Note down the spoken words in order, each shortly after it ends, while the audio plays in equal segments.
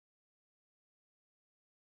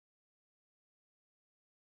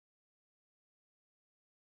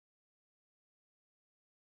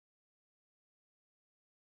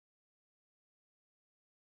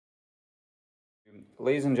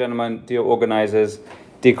Ladies and gentlemen, dear organizers,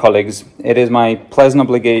 dear colleagues, it is my pleasant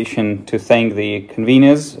obligation to thank the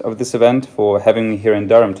conveners of this event for having me here in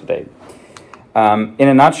Durham today. In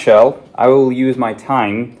a nutshell, I will use my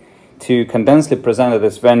time to condensely present at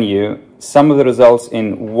this venue some of the results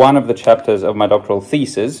in one of the chapters of my doctoral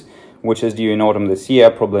thesis, which is due in autumn this year,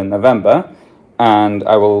 probably in November, and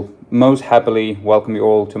I will most happily welcome you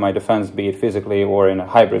all to my defense, be it physically or in a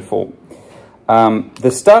hybrid form.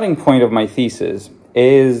 The starting point of my thesis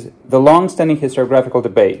is the long-standing historiographical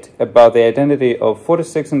debate about the identity of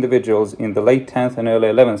 46 individuals in the late 10th and early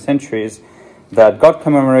 11th centuries that got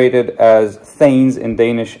commemorated as thegns in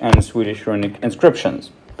Danish and Swedish runic inscriptions.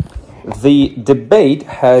 The debate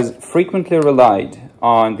has frequently relied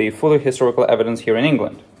on the fuller historical evidence here in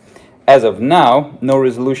England. As of now, no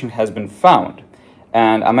resolution has been found,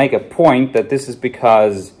 and I make a point that this is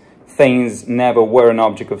because thegns never were an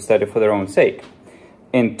object of study for their own sake.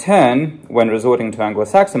 In turn, when resorting to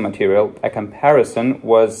Anglo-Saxon material, a comparison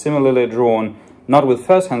was similarly drawn not with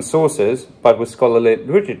first-hand sources, but with scholarly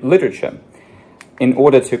literature. In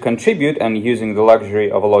order to contribute and using the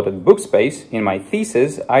luxury of allotted book space, in my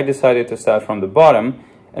thesis, I decided to start from the bottom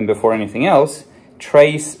and, before anything else,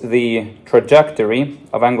 trace the trajectory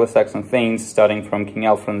of Anglo-Saxon thegns starting from King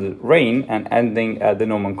Alfred's reign and ending at the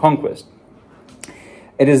Norman Conquest.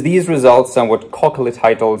 It is these results, somewhat cockily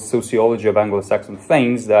titled Sociology of Anglo-Saxon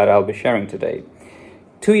thegns, that I'll be sharing today.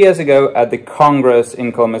 2 years ago at the Congress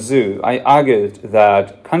in Kalamazoo, I argued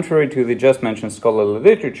that, contrary to the just mentioned scholarly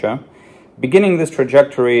literature, beginning this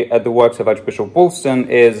trajectory at the works of Archbishop Woolston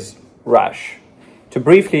is rash. To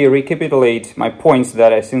briefly recapitulate my points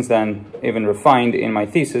that I since then even refined in my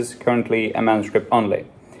thesis, currently a manuscript only.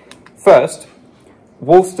 First,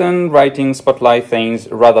 Woolston writing spotlight thegns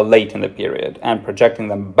rather late in the period and projecting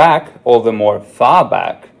them back, all the more far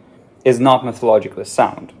back, is not methodologically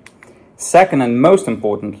sound. Second, and most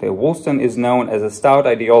importantly, Woolston is known as a stout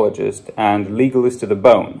ideologist and legalist to the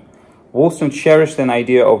bone. Woolston cherished an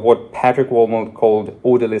idea of what Patrick Walmart called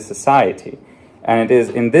orderly society, and it is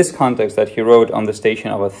in this context that he wrote on the station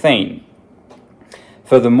of a thegn.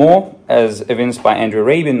 Furthermore, as evinced by Andrew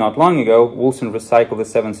Rabin not long ago, Woolston recycled the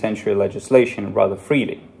 7th century legislation rather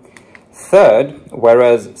freely. Third,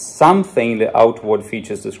 whereas some thegn outward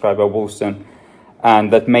features described by Woolston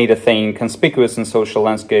and that made a thegn conspicuous in social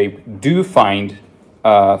landscape do find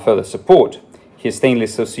further support, his thegn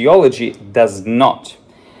sociology does not.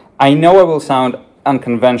 I know I will sound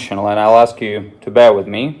unconventional, and I'll ask you to bear with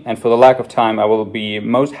me, and for the lack of time I will be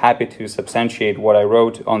most happy to substantiate what I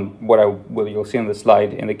wrote on what you'll see on the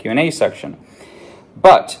slide in the Q&A section.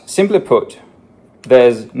 But simply put,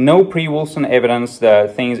 there's no pre-Woolston evidence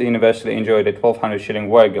that thegns universally enjoyed a 1200 shilling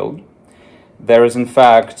wergild. There is in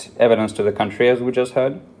fact evidence to the contrary, as we just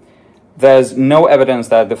heard. There's no evidence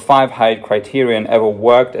that the 5-height criterion ever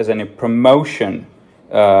worked as any promotion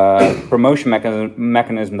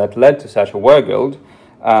mechanism that led to such a wergild.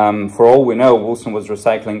 For all we know, Woolston was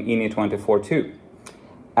recycling INI 24 too.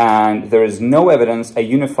 And there is no evidence a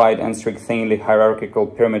unified and strict thinly hierarchical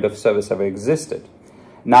pyramid of service ever existed.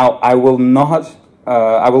 Now, I will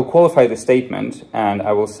qualify the statement, and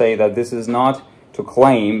I will say that this is not to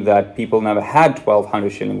claim that people never had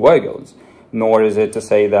 1200 shilling wergilds, nor is it to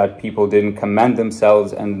say that people didn't commend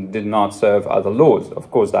themselves and did not serve other lords.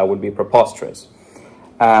 Of course, that would be preposterous.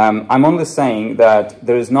 I'm only saying that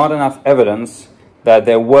there is not enough evidence that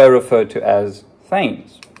they were referred to as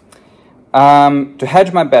thegns. To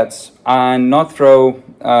hedge my bets and not throw,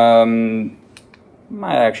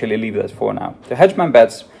 might actually leave that for now. To hedge my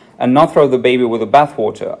bets and not throw the baby with the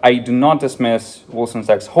bathwater, I do not dismiss Woolston's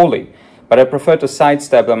texts wholly, but I prefer to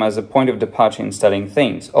sidestep them as a point of departure in studying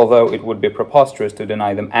thegns, although it would be preposterous to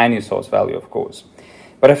deny them any source value, of course.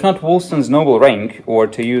 But if not Woolston's noble rank, or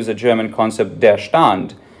to use a German concept, der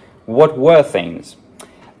Stand, what were thegns?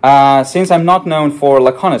 Since I'm not known for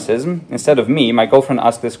laconicism, instead of me, my girlfriend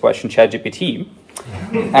asked this question ChatGPT,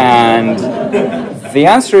 and the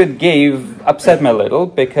answer it gave upset me a little,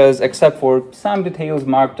 because except for some details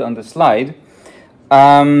marked on the slide,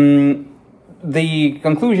 the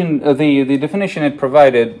conclusion, the definition it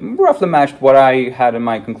provided roughly matched what I had in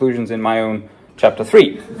my conclusions in my own chapter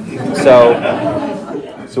 3.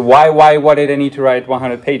 So why did I need to write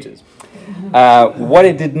 100 pages? What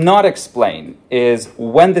it did not explain is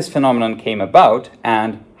when this phenomenon came about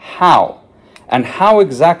and how. And how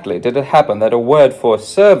exactly did it happen that a word for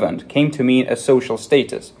servant came to mean a social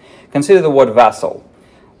status? Consider the word vassal.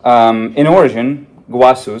 In origin,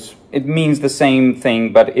 guasus, it means the same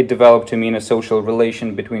thing, but it developed to mean a social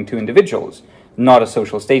relation between two individuals, not a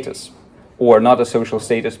social status. Or not a social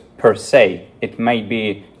status per se. It may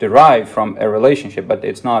be derived from a relationship, but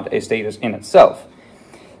it's not a status in itself.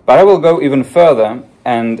 But I will go even further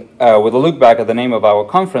and, with a look back at the name of our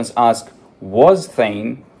conference, ask, was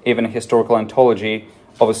thegn even a historical ontology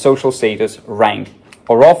of a social status, rank,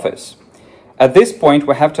 or office? At this point,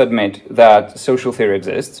 we have to admit that social theory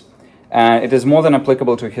exists, and it is more than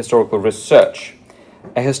applicable to historical research.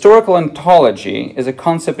 A historical ontology is a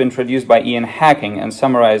concept introduced by Ian Hacking and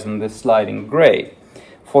summarized on this slide in gray.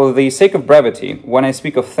 For the sake of brevity, when I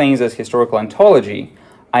speak of things as historical ontology,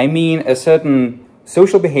 I mean a certain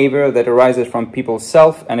social behavior that arises from people's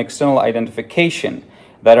self and external identification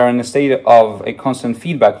that are in a state of a constant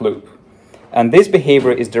feedback loop. And this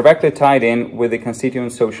behavior is directly tied in with the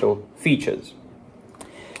constituent social features.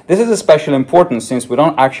 This is especially important since we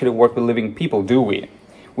don't actually work with living people, do we?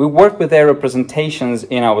 We work with their representations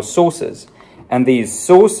in our sources, and these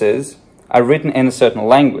sources are written in a certain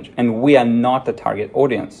language, and we are not the target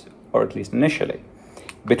audience, or at least initially.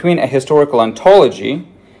 Between a historical ontology,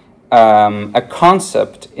 between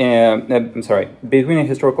a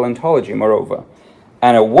historical ontology, moreover,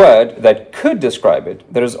 and a word that could describe it,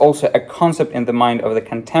 there is also a concept in the mind of the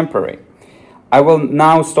contemporary. I will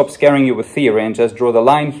now stop scaring you with theory and just draw the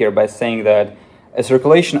line here by saying that a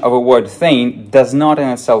circulation of a word thegn does not in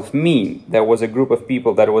itself mean there was a group of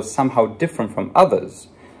people that was somehow different from others,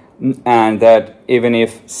 and that even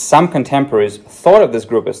if some contemporaries thought of this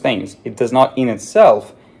group as thegns, it does not in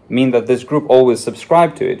itself mean that this group always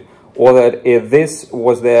subscribed to it, or that if this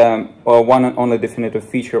was their one and only definitive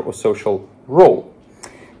feature or social role.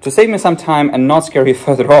 To save me some time and not scare you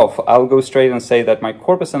further off, I'll go straight and say that my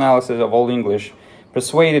corpus analysis of Old English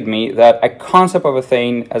persuaded me that a concept of a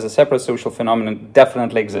thegn as a separate social phenomenon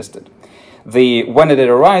definitely existed. The when did it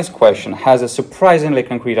arise question has a surprisingly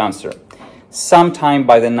concrete answer, sometime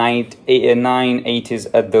by the 980s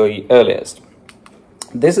at the earliest.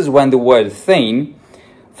 This is when the word thegn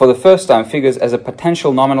for the first time figures as a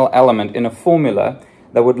potential nominal element in a formula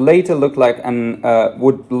that would later look like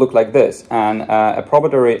this: a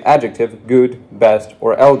probatory adjective, good, best,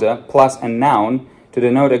 or elder, plus a noun to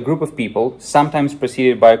denote a group of people, sometimes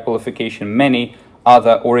preceded by a qualification many,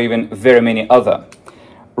 other, or even very many other.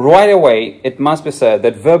 Right away, it must be said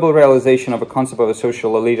that verbal realization of a concept of a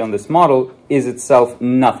social elite on this model is itself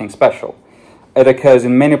nothing special. It occurs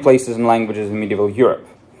in many places and languages in medieval Europe.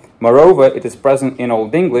 Moreover, it is present in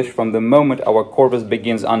Old English from the moment our corpus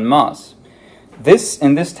begins en masse.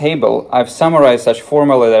 In this table, I've summarized such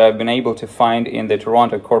formulae that I've been able to find in the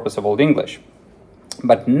Toronto Corpus of Old English.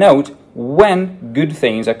 But note when good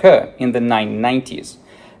things occur in the 990s.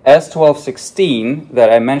 S1216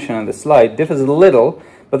 that I mentioned on the slide differs a little,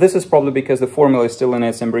 but this is probably because the formula is still in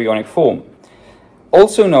its embryonic form.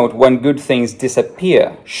 Also note when good things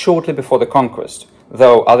disappear shortly before the conquest,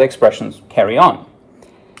 though other expressions carry on.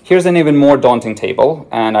 Here's an even more daunting table,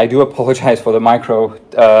 and I do apologize for the micro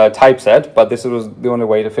typeset, but this was the only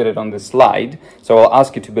way to fit it on this slide, so I'll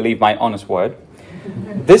ask you to believe my honest word.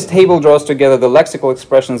 This table draws together the lexical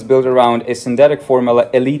expressions built around a synthetic formula,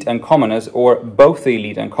 elite and commoners, or both the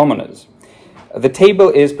elite and commoners. The table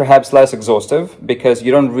is perhaps less exhaustive because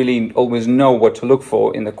you don't really always know what to look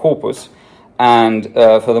for in the corpus, and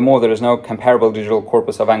furthermore, there is no comparable digital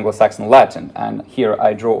corpus of Anglo-Saxon Latin, and here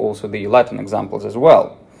I draw also the Latin examples as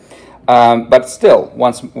well. But still,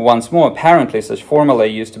 once more, apparently such formulae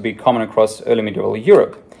used to be common across early medieval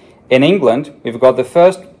Europe. In England, we've got the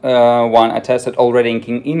first one attested already in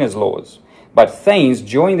King Ina's laws, but thegns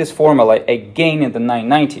joined this formula again in the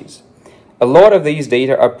 990s. A lot of these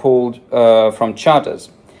data are pulled from charters,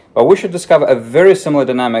 but we should discover a very similar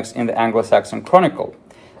dynamics in the Anglo-Saxon Chronicle.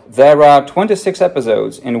 There are 26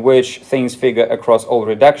 episodes in which thegns figure across all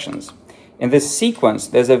redactions. In this sequence,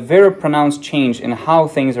 there's a very pronounced change in how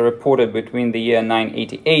things are reported between the year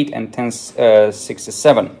 988 and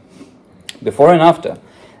 1067. Before and after,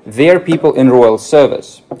 they are people in royal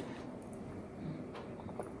service.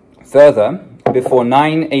 Further, before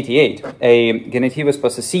 988, a genitivus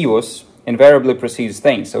possessivus invariably precedes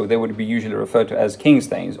thegns, so they would be usually referred to as king's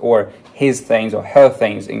thegns, or his thegns, or her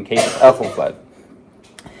thegns in case of Ethelflaed.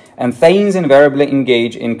 And thegns invariably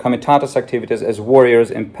engage in comitatus activities as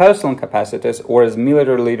warriors in personal capacities or as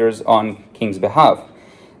military leaders on king's behalf.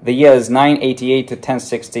 The years 988 to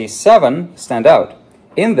 1067 stand out.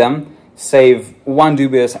 In them, save one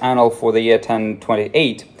dubious annal for the year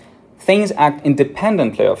 1028, thegns act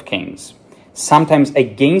independently of kings, sometimes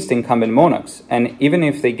against incumbent monarchs, and even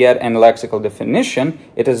if they get an lexical definition,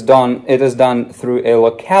 it is done through a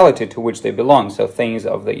locality to which they belong, so thegns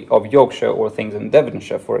of Yorkshire or thegns in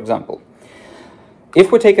Devonshire, for example.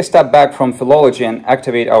 If we take a step back from philology and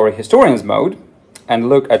activate our historians mode, and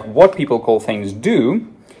look at what people call thegns do,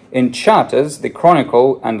 in charters, the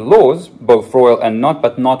Chronicle and laws, both royal and not,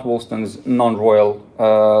 but not Woolston's non-royal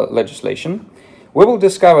legislation, we will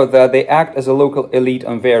discover that they act as a local elite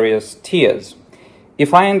on various tiers.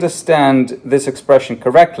 If I understand this expression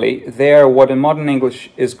correctly, they are what in modern English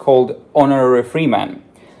is called honorary freemen.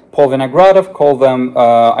 Paul Vinogradov called them,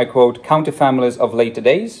 I quote, county families of later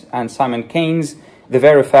days, and Simon Keynes, the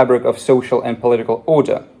very fabric of social and political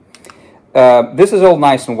order. This is all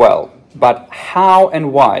nice and well, but how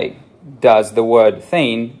and why does the word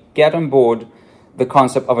thegn get on board the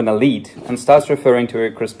concept of an elite and starts referring to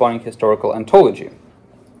a corresponding historical ontology?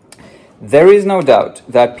 There is no doubt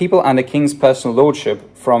that people under king's personal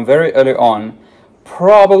lordship from very early on,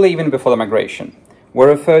 probably even before the migration, were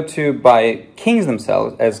referred to by kings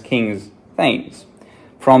themselves as kings' thegns.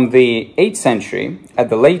 From the 8th century, at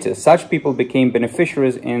the latest, such people became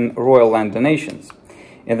beneficiaries in royal land donations.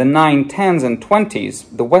 In the 9, 10s, and 20s,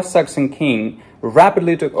 the West Saxon king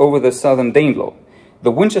rapidly took over the southern Danelaw.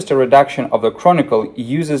 The Winchester redaction of the Chronicle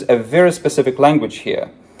uses a very specific language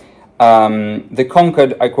here. The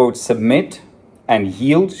conquered, I quote, submit and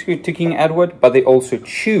yield to King Edward, but they also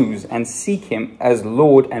choose and seek him as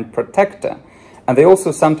lord and protector, and they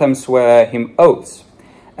also sometimes swear him oaths.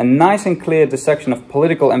 A nice and clear dissection of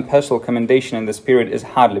political and personal commendation in this period is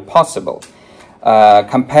hardly possible.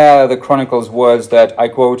 Compare the Chronicle's words that, I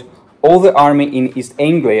quote, all the army in East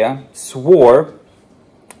Anglia swore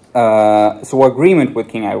agreement with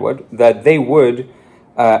King Edward that they would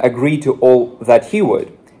agree to all that he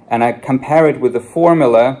would. And I compare it with the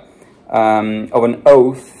formula of an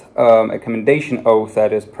oath, a commendation oath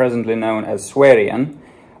that is presently known as swearian.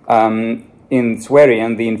 In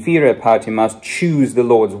swearian, the inferior party must choose the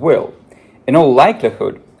Lord's will. In all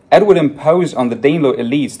likelihood, Edward imposed on the Danelaw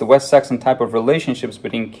elites the West Saxon type of relationships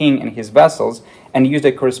between king and his vassals and used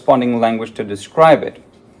a corresponding language to describe it.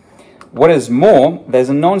 What is more, there's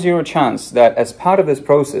a non-zero chance that as part of this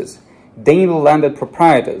process, Danelaw landed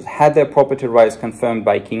proprietors had their property rights confirmed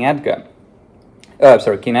by King Edward.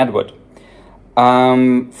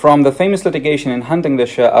 From the famous litigation in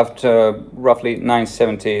Huntingdonshire after roughly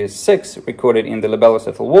 976, recorded in the Libellus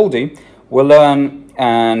Ethelwaldi, we learn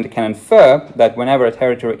and can infer that whenever a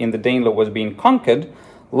territory in the Danelaw was being conquered,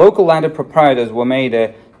 local landed proprietors were made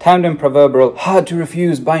a tandem proverbial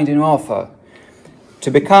hard-to-refuse binding offer to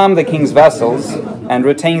become the king's vassals and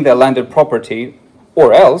retain their landed property,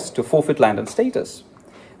 or else to forfeit landed status.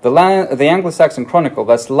 The Anglo-Saxon Chronicle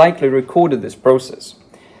thus likely recorded this process.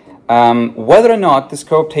 Whether or not this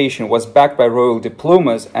cooptation was backed by royal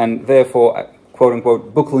diplomas and therefore,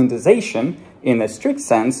 quote-unquote, booklandization in a strict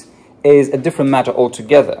sense is a different matter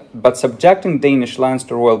altogether, but subjecting Danish lands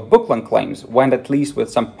to royal bookland claims went at least with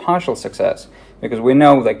some partial success, because we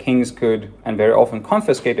know that kings could, and very often,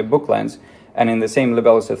 confiscate the booklands, and in the same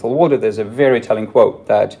Libellus Ethelwaldi there's a very telling quote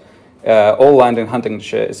that all land in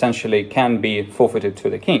Huntingdonshire essentially can be forfeited to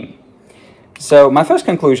the king. So my first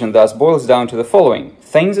conclusion thus boils down to the following.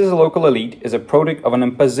 Thegns as a local elite is a product of an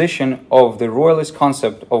imposition of the royalist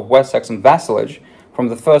concept of West Saxon vassalage from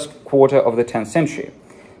the first quarter of the 10th century.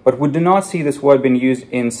 But we do not see this word being used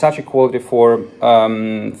in such a quality for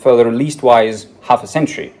further leastwise half a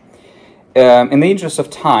century. In the interest of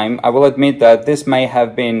time, I will admit that this may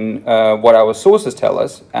have been what our sources tell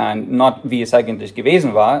us, and not wie es eigentlich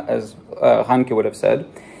gewesen war, as Hanke would have said,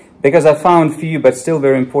 because I found few but still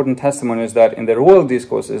very important testimonies that in the royal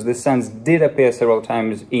discourses this sense did appear several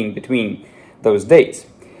times in between those dates.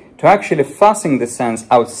 To actually fussing this sense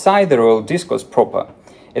outside the royal discourse proper,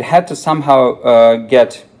 it had to somehow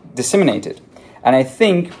get disseminated. And I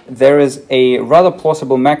think there is a rather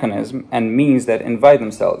plausible mechanism and means that invite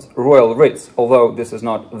themselves, royal writs, although this is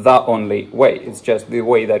not the only way. It's just the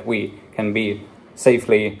way that we can be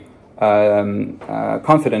safely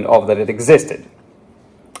confident of that it existed.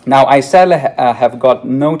 Now, I sadly have got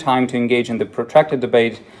no time to engage in the protracted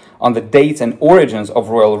debate on the dates and origins of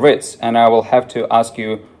royal writs, and I will have to ask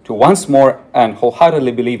you to once more and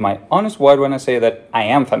wholeheartedly believe my honest word when I say that I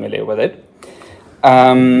am familiar with it.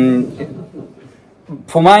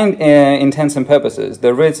 For my intents and purposes,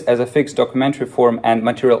 the writs as a fixed documentary form and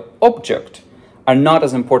material object are not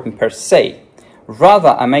as important per se. Rather,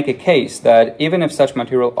 I make a case that even if such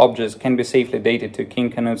material objects can be safely dated to King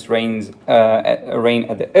Canute's reign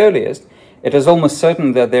at the earliest, it is almost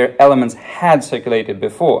certain that their elements had circulated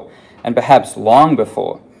before, and perhaps long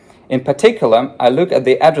before. In particular, I look at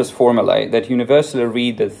the address formulae that universally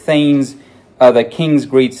read that thegns, the kings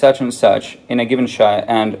greet such and such in a given shire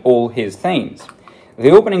and all his thegns. The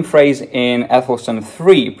opening phrase in Athelstan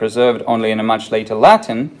 3, preserved only in a much later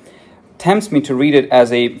Latin, tempts me to read it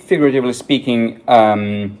as a, figuratively speaking,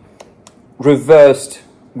 reversed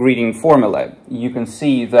greeting formula. You can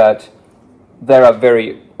see that there are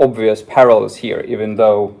very obvious parallels here, even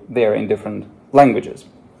though they're in different languages.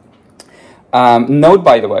 Note,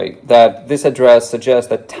 by the way, that this address suggests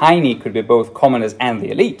that tiny could be both commoners and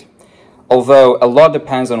the elite, although a lot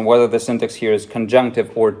depends on whether the syntax here is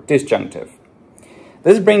conjunctive or disjunctive.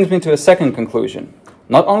 This brings me to a second conclusion.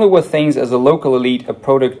 Not only were things as a local elite a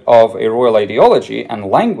product of a royal ideology and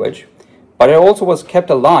language, but it also was kept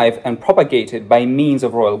alive and propagated by means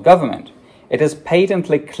of royal government. It is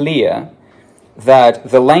patently clear that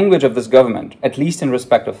the language of this government, at least in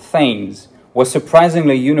respect of thegns, was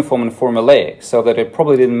surprisingly uniform and formulaic, so that it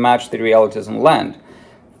probably didn't match the realities on land.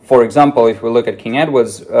 For example, if we look at King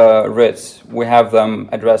Edward's writs, we have them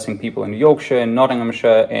addressing people in Yorkshire, in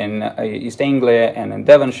Nottinghamshire, in East Anglia, and in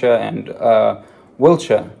Devonshire, and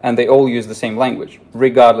Wiltshire, and they all use the same language,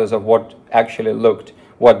 regardless of what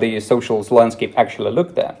the social landscape actually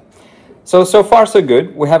looked at. So far so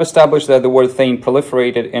good. We have established that the word thegn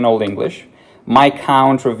proliferated in Old English. My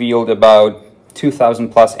count revealed about 2,000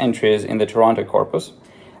 plus entries in the Toronto corpus,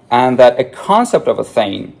 and that a concept of a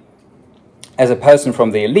thegn as a person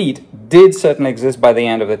from the elite did certainly exist by the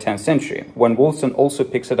end of the 10th century, when Woolston also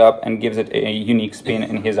picks it up and gives it a unique spin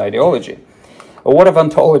in his ideology. But what of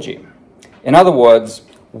ontology? In other words,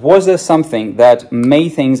 was there something that made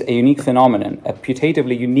things a unique phenomenon, a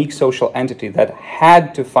putatively unique social entity that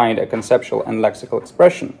had to find a conceptual and lexical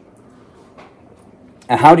expression?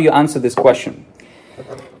 And how do you answer this question?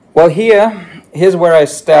 Well, here's where I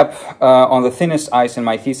step on the thinnest ice in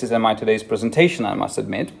my thesis and my today's presentation, I must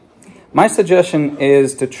admit. My suggestion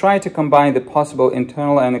is to try to combine the possible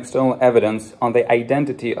internal and external evidence on the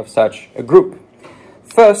identity of such a group.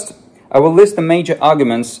 First, I will list the major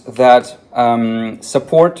arguments that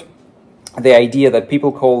support the idea that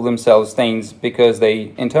people call themselves thegns because they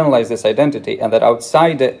internalize this identity, and that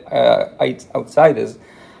outsiders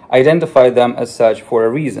identify them as such for a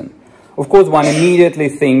reason. Of course, one immediately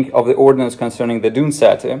think of the ordinance concerning the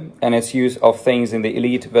Dunsäte and its use of thegns in the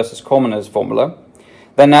elite versus commoners formula.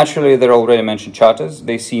 Then naturally, there are already mentioned charters.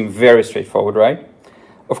 They seem very straightforward, right?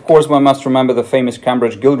 Of course, one must remember the famous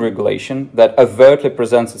Cambridge Guild regulation that overtly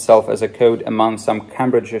presents itself as a code among some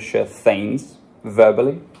Cambridgeshire thegns,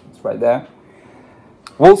 verbally. It's right there.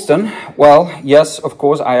 Woolston, well, yes, of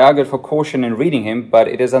course, I argued for caution in reading him, but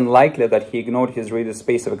it is unlikely that he ignored his readers'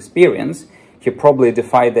 space of experience. He probably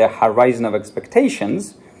defied their horizon of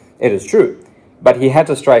expectations, it is true, but he had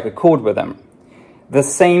to strike a chord with them. The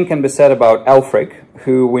same can be said about Ælfric,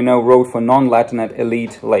 who we know wrote for non-Latinate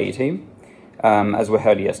elite laity, as we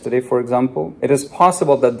heard yesterday, for example. It is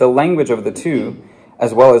possible that the language of the two,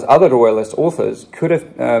 as well as other royalist authors, could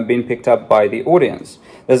have been picked up by the audience.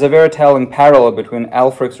 There's a very telling parallel between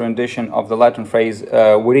Ælfric's rendition of the Latin phrase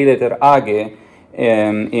 "viriliter age"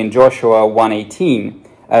 in Joshua 1:18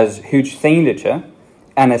 as huge theinliche,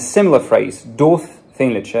 and a similar phrase, doth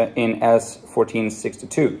theinliche, in S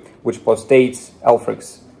 1462, which postdates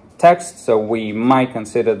Ælfric's text, so we might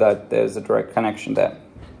consider that there's a direct connection there.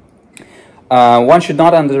 One should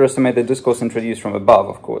not underestimate the discourse introduced from above,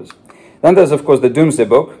 of course. Then there's, of course, the Domesday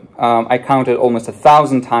Book. I counted almost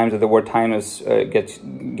 1,000 times that the word tinus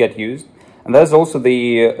get used. And there's also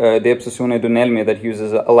the De Obsessione Dunelmi that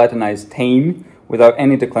uses a Latinized tame without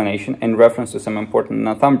any declination in reference to some important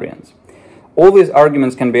Northumbrians. All these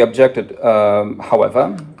arguments can be objected,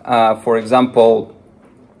 however. For example,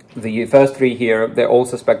 the first three here, they all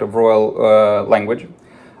suspect of royal language.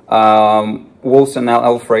 Woolston and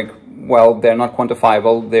Ælfric, well, they're not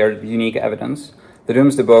quantifiable, they're unique evidence. The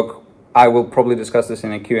Domesday Book, I will probably discuss this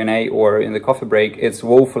in a Q&A or in the coffee break. It's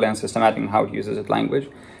woefully unsystematic in how it uses its language.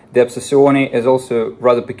 The Obsessione is also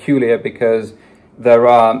rather peculiar because there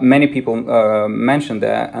are many people mentioned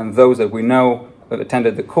there, and those that we know that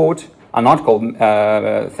attended the court are not called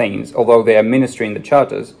thegns, although they are ministry in the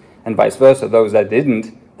charters, and vice versa, those that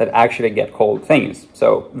didn't, that actually get called thegns.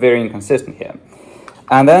 So very inconsistent here.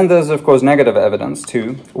 And then there's, of course, negative evidence,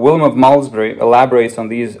 too. William of Malmesbury elaborates on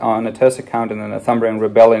these on a terse account in the Northumbrian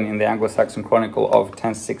Rebellion in the Anglo-Saxon Chronicle of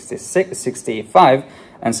 1065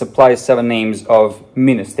 and supplies 7 names of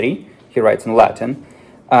ministry. He writes in Latin.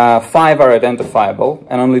 5 are identifiable,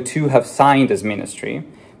 and only 2 have signed as ministry.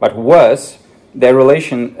 But worse, their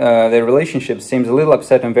relationship seems a little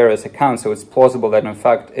upset in various accounts, so it's plausible that, in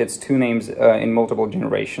fact, it's 2 names in multiple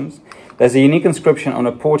generations. There's a unique inscription on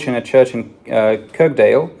a porch in a church in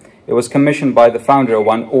Kirkdale. It was commissioned by the founder,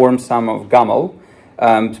 one Orm, son of Gamal,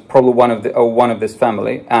 probably one of this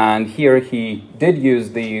family. And here he did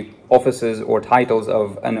use the offices or titles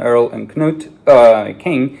of an earl and Knut,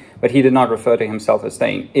 king, but he did not refer to himself as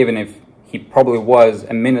thegn, even if he probably was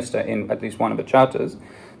a minister in at least one of the charters.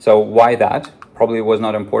 So why that? Probably was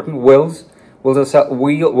not important. Wills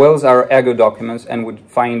wills are ego documents and would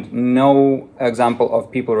find no example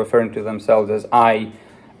of people referring to themselves as I,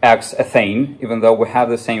 X, a thegn, even though we have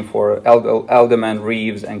the same for aldermen,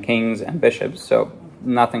 reeves, and kings and bishops, so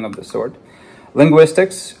nothing of the sort.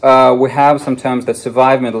 Linguistics, we have some terms that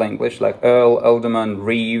survive Middle English, like earl, alderman,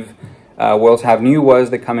 reeve. We also have new words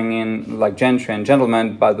that are coming in, like gentry and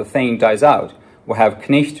gentleman, but the thegn dies out. We have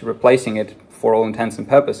knecht replacing it for all intents and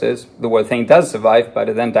purposes. The word thegn does survive, but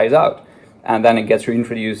it then dies out, and then it gets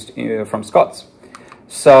reintroduced from Scots.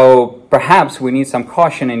 So perhaps we need some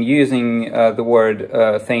caution in using the word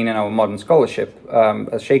thegn in our modern scholarship.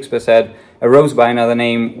 As Shakespeare said, a rose by another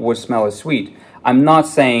name would smell as sweet. I'm not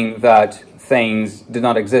saying that thegns did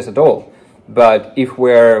not exist at all, but if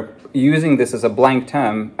we're using this as a blank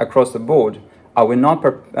term across the board, are we not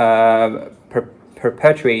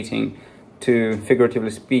perpetuating, to figuratively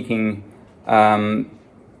speaking, a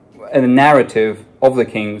narrative of the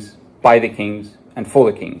kings, by the kings, and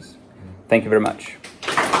for the kings? Thank you very much.